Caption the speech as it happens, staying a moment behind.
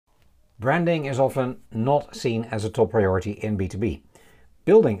Branding is often not seen as a top priority in B2B.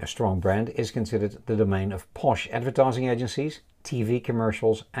 Building a strong brand is considered the domain of posh advertising agencies, TV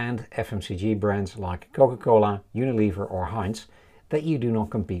commercials and FMCG brands like Coca Cola, Unilever or Heinz that you do not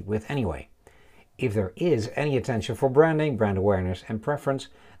compete with anyway. If there is any attention for branding, brand awareness and preference,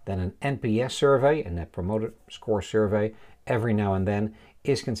 then an NPS survey, a Net Promoter Score survey, every now and then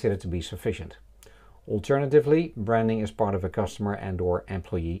is considered to be sufficient. Alternatively, branding is part of a customer and/or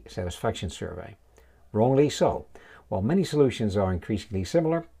employee satisfaction survey. Wrongly so. While many solutions are increasingly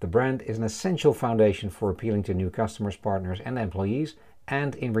similar, the brand is an essential foundation for appealing to new customers, partners and employees,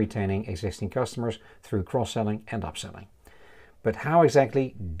 and in retaining existing customers through cross-selling and upselling. But how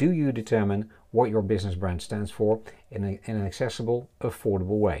exactly do you determine what your business brand stands for in an accessible,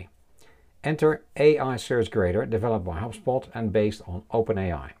 affordable way? Enter AI Search Grader, developed by HubSpot and based on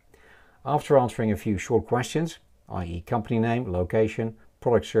OpenAI. After answering a few short questions, i.e. company name, location,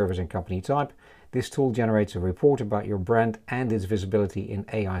 product, service and company type, this tool generates a report about your brand and its visibility in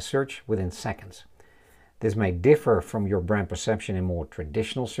AI search within seconds. This may differ from your brand perception in more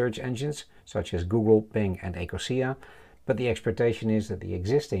traditional search engines, such as Google, Bing and Ecosia, but the expectation is that the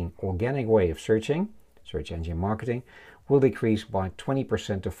existing organic way of searching, search engine marketing, will decrease by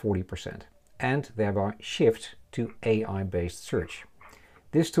 20% to 40% and thereby shift to AI-based search.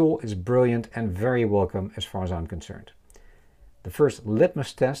 This tool is brilliant and very welcome as far as I'm concerned. The first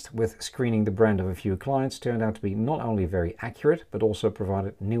litmus test with screening the brand of a few clients turned out to be not only very accurate, but also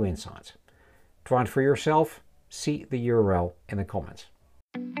provided new insights. Try it for yourself, see the URL in the comments.